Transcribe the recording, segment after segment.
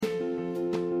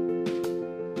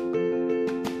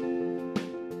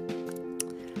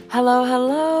Hello,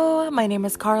 hello. My name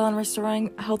is Karla, and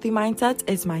restoring healthy mindsets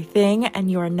is my thing, and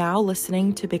you are now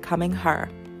listening to Becoming Her.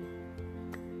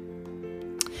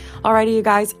 Alrighty, you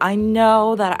guys, I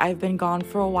know that I've been gone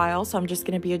for a while, so I'm just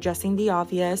going to be addressing the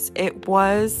obvious. It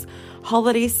was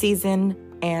holiday season,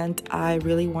 and I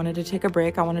really wanted to take a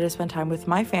break. I wanted to spend time with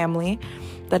my family.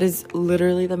 That is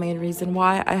literally the main reason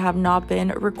why I have not been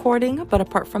recording. But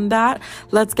apart from that,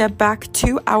 let's get back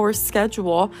to our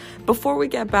schedule. Before we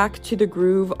get back to the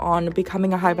groove on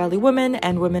becoming a high-value woman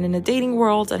and women in a dating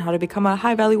world and how to become a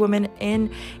high-value woman in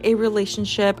a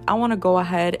relationship, I want to go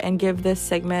ahead and give this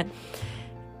segment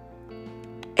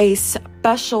a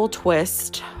special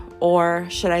twist, or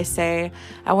should I say,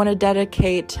 I want to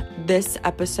dedicate this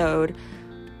episode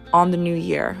on the new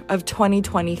year of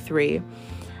 2023.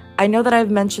 I know that I've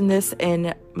mentioned this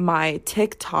in my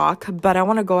TikTok, but I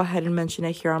want to go ahead and mention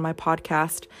it here on my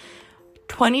podcast.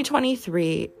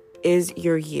 2023 is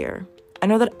your year. I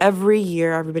know that every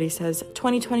year everybody says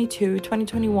 2022,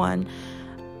 2021,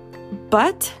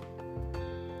 but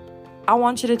I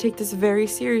want you to take this very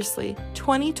seriously.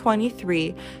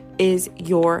 2023 is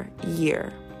your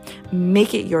year.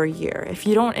 Make it your year. If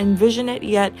you don't envision it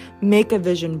yet, make a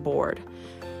vision board.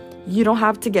 You don't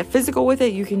have to get physical with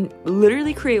it. You can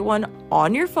literally create one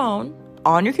on your phone,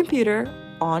 on your computer,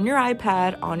 on your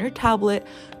iPad, on your tablet.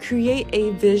 Create a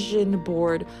vision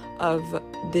board of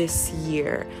this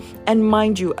year. And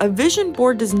mind you, a vision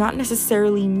board does not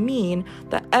necessarily mean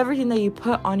that everything that you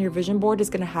put on your vision board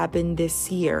is going to happen this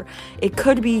year. It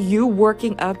could be you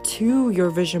working up to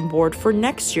your vision board for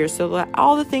next year, so that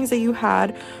all the things that you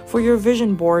had for your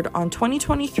vision board on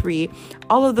 2023,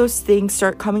 all of those things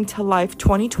start coming to life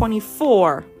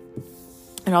 2024.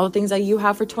 And all the things that you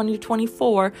have for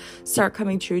 2024 start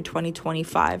coming true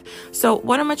 2025. So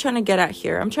what am I trying to get at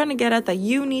here? I'm trying to get at that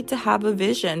you need to have a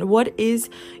vision. What is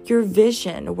your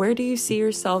vision? Where do you see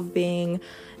yourself being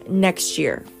next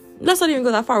year? Let's not even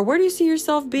go that far. Where do you see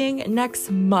yourself being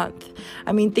next month?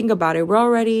 I mean, think about it. We're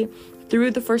already through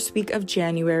the first week of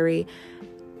January.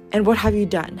 And what have you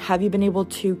done? Have you been able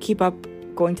to keep up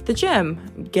going to the gym,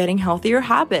 getting healthier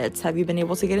habits? Have you been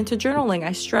able to get into journaling?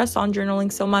 I stress on journaling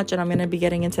so much, and I'm going to be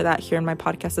getting into that here in my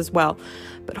podcast as well.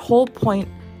 But whole point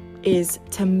is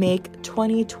to make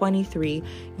 2023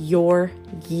 your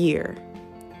year.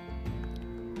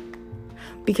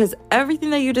 Because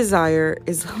everything that you desire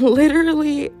is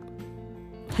literally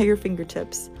at your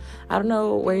fingertips. I don't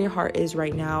know where your heart is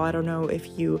right now. I don't know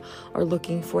if you are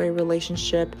looking for a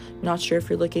relationship. Not sure if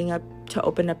you're looking up to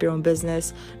open up your own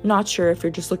business. Not sure if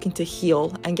you're just looking to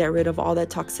heal and get rid of all that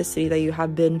toxicity that you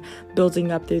have been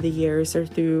building up through the years, or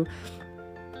through,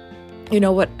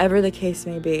 whatever the case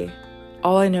may be.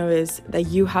 All I know is that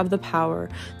you have the power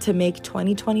to make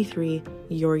 2023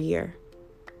 your year.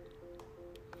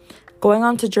 Going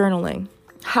on to journaling.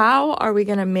 How are we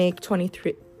going to make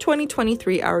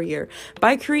 2023 our year?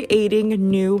 By creating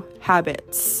new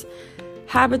habits.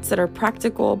 Habits that are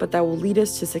practical, but that will lead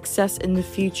us to success in the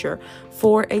future.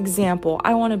 For example,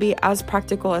 I want to be as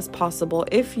practical as possible.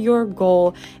 If your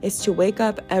goal is to wake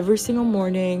up every single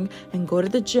morning and go to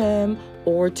the gym,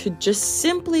 or to just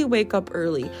simply wake up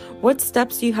early, what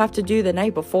steps do you have to do the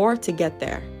night before to get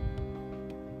there?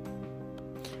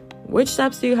 Which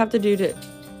steps do you have to do to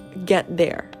get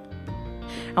there?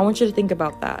 I want you to think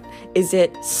about that. Is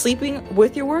it sleeping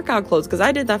with your workout clothes? Because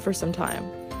I did that for some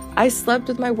time. I slept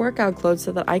with my workout clothes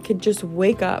so that I could just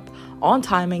wake up on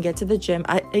time and get to the gym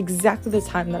at exactly the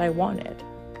time that I wanted.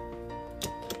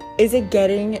 Is it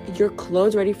getting your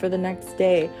clothes ready for the next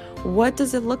day? What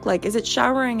does it look like? Is it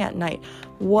showering at night?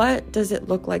 What does it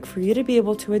look like for you to be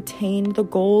able to attain the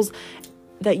goals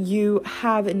that you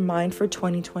have in mind for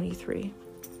 2023?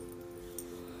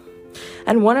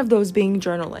 And one of those being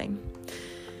journaling.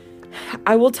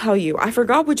 I will tell you, I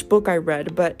forgot which book I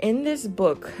read, but in this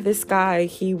book, this guy,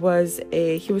 he was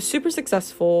super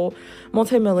successful,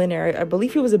 multimillionaire. I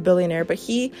believe he was a billionaire, but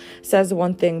he says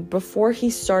one thing before he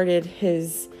started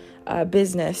his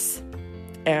business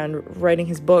and writing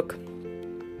his book.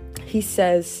 He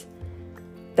says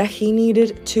that he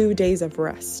needed 2 days of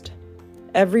rest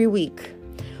every week.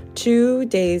 2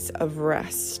 days of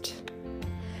rest.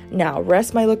 Now,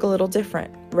 rest might look a little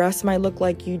different. Rest might look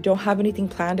like you don't have anything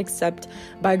planned except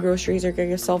buy groceries or get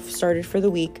yourself started for the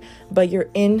week, but you're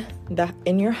in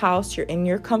your house, you're in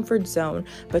your comfort zone,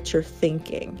 but you're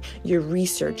thinking, you're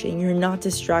researching, you're not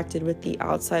distracted with the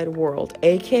outside world,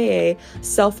 aka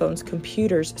cell phones,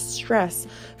 computers, stress,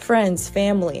 friends,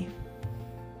 family.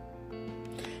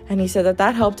 And he said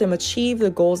that helped him achieve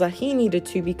the goals that he needed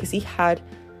to, because he had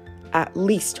at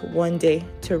least 1 day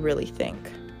to really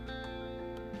think.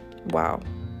 Wow.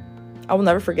 I will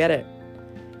never forget it.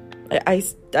 I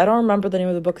don't remember the name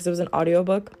of the book because it was an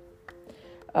audiobook.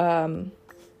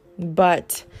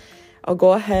 But I'll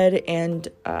go ahead and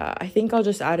I think I'll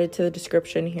just add it to the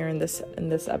description here in this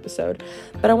episode.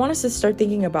 But I want us to start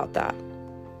thinking about that.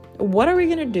 What are we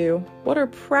going to do? What are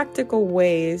practical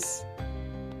ways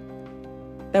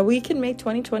that we can make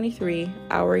 2023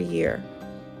 our year?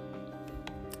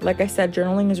 Like I said,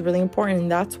 journaling is really important,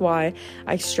 and that's why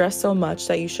I stress so much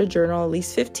that you should journal at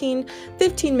least 15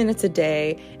 minutes a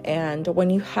day. And when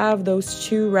you have those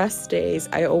 2 rest days,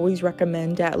 I always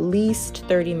recommend at least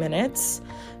 30 minutes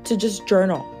to just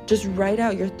journal. Just write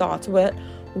out your thoughts.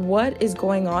 What is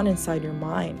going on inside your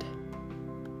mind?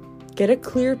 Get a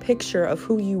clear picture of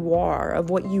who you are, of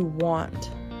what you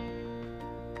want.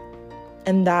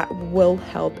 And that will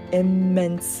help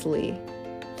immensely.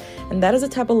 And that is the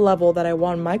type of level that I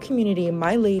want my community,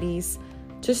 my ladies,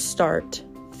 to start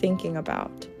thinking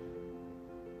about.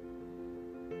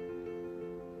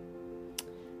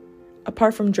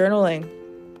 Apart from journaling,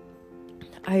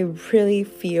 I really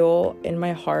feel in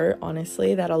my heart,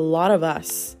 honestly, that a lot of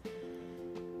us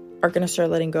are going to start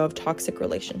letting go of toxic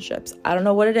relationships. I don't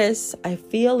know what it is. I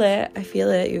feel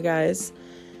it, you guys.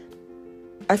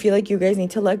 I feel like you guys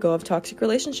need to let go of toxic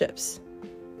relationships.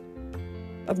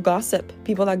 Of gossip,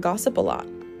 people that gossip a lot.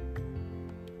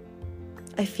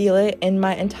 I feel it in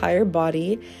my entire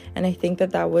body, and I think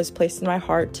that was placed in my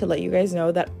heart to let you guys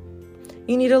know that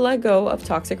you need to let go of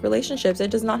toxic relationships.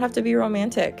 It does not have to be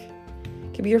romantic.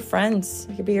 It could be your friends,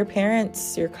 it could be your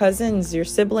parents, your cousins, your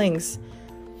siblings.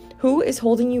 Who is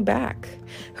holding you back?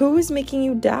 Who is making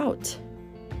you doubt?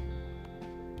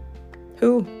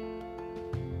 Who?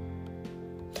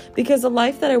 Because the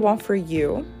life that I want for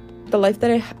you, the life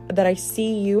that I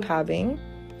see you having,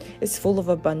 is full of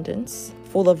abundance,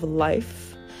 full of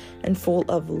life, and full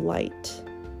of light.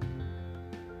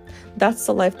 That's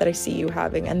the life that I see you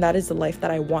having, and that is the life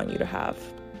that I want you to have.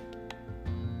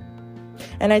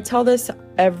 And I tell this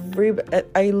I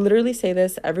literally say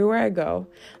this everywhere I go.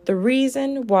 The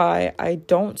reason why I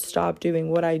don't stop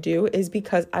doing what I do is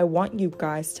because I want you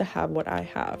guys to have what I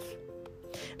have.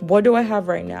 What do I have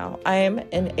right now? I am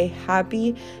in a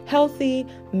happy, healthy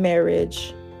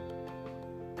marriage.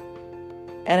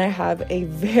 And I have a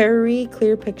very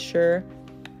clear picture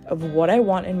of what I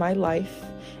want in my life.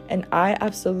 And I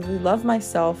absolutely love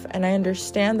myself. And I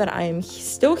understand that I am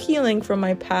still healing from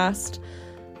my past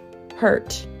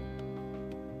hurt.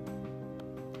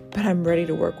 But I'm ready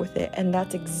to work with it. And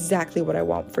that's exactly what I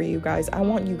want for you guys. I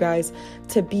want you guys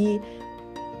to be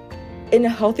in a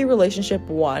healthy relationship,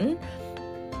 one.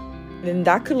 And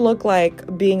that could look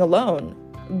like being alone.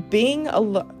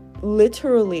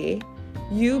 Literally,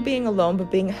 you being alone,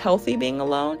 but being healthy being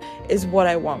alone is what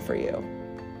I want for you.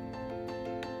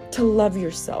 To love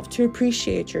yourself, to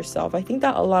appreciate yourself. I think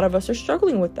that a lot of us are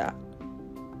struggling with that.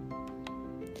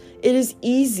 It is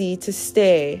easy to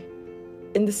stay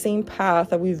in the same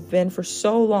path that we've been for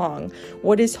so long.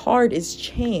 What is hard is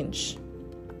change.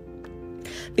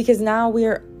 Because now we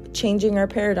are changing our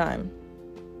paradigm.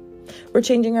 We're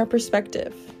changing our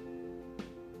perspective.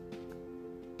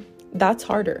 That's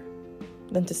harder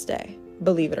than to stay,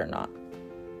 believe it or not.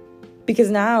 Because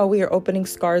now we are opening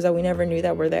scars that we never knew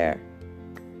that were there.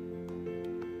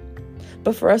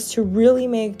 But for us to really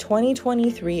make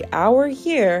 2023 our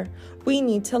year, we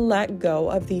need to let go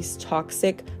of these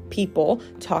toxic people,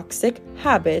 toxic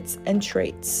habits, and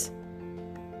traits.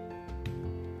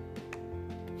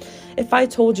 If I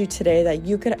told you today that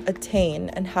you could attain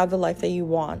and have the life that you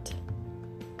want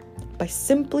by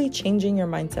simply changing your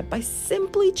mindset, by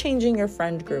simply changing your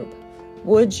friend group,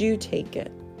 would you take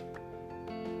it?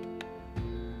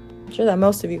 I'm sure that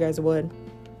most of you guys would,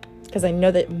 because I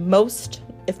know that most,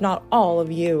 if not all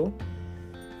of you,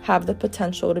 have the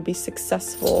potential to be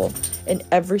successful in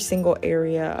every single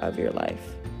area of your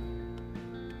life.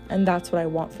 And that's what I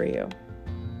want for you.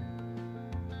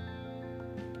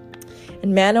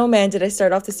 And man, oh man, did I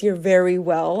start off this year very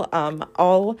well.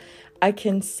 All I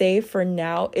can say for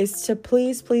now is to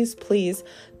please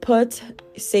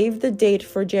save the date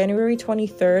for January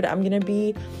 23rd. I'm going to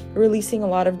be releasing a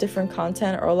lot of different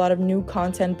content, or a lot of new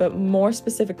content, but more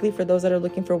specifically for those that are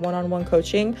looking for one-on-one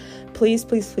coaching. Please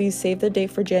save the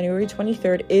date for January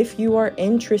 23rd. If you are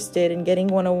interested in getting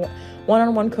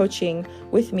one-on-one coaching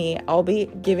with me, I'll be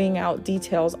giving out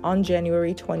details on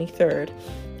January 23rd.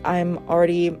 I'm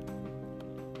already,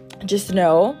 just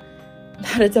know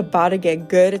that it's about to get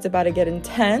good. It's about to get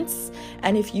intense.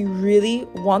 And if you really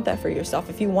want that for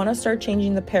yourself, if you want to start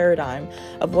changing the paradigm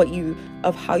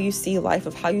of how you see life,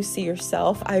 of how you see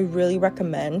yourself, I really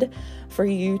recommend for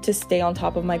you to stay on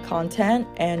top of my content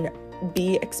and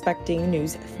be expecting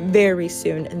news very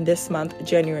soon in this month,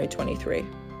 January 23.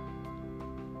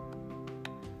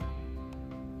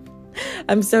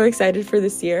 I'm so excited for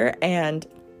this year, and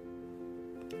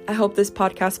I hope this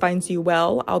podcast finds you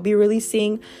well. I'll be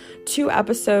releasing 2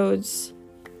 episodes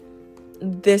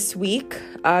this week,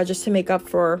 just to make up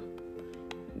for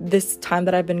this time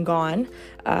that I've been gone.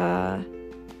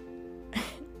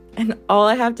 And all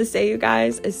I have to say, you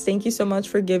guys, is thank you so much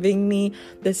for giving me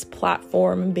this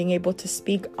platform and being able to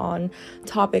speak on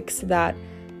topics that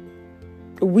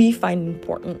we find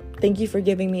important. Thank you for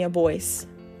giving me a voice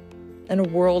in a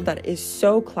world that is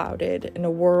so clouded, in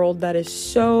a world that is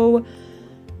so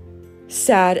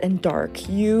sad and dark.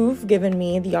 You've given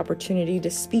me the opportunity to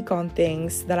speak on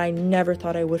things that I never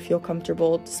thought I would feel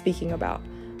comfortable speaking about.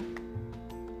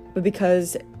 But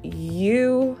because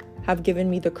you have given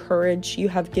me the courage, you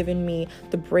have given me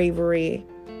the bravery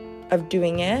of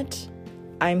doing it,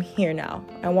 I'm here now.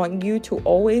 I want you to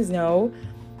always know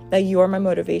that you are my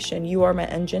motivation, you are my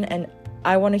engine, and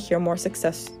I want to hear more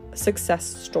success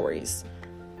stories.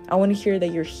 I want to hear that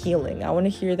you're healing. I want to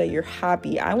hear that you're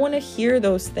happy. I want to hear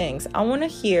those things. I want to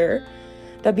hear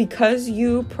that because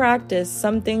you practice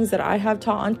some things that I have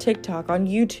taught on TikTok, on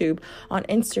YouTube, on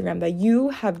Instagram, that you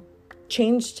have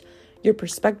changed your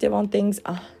perspective on things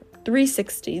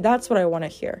 360. That's what I want to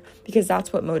hear, because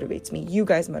that's what motivates me. You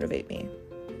guys motivate me.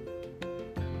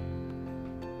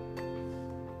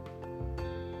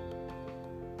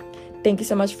 Thank you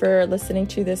so much for listening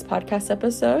to this podcast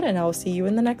episode, and I will see you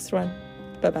in the next one.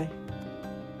 Bye-bye.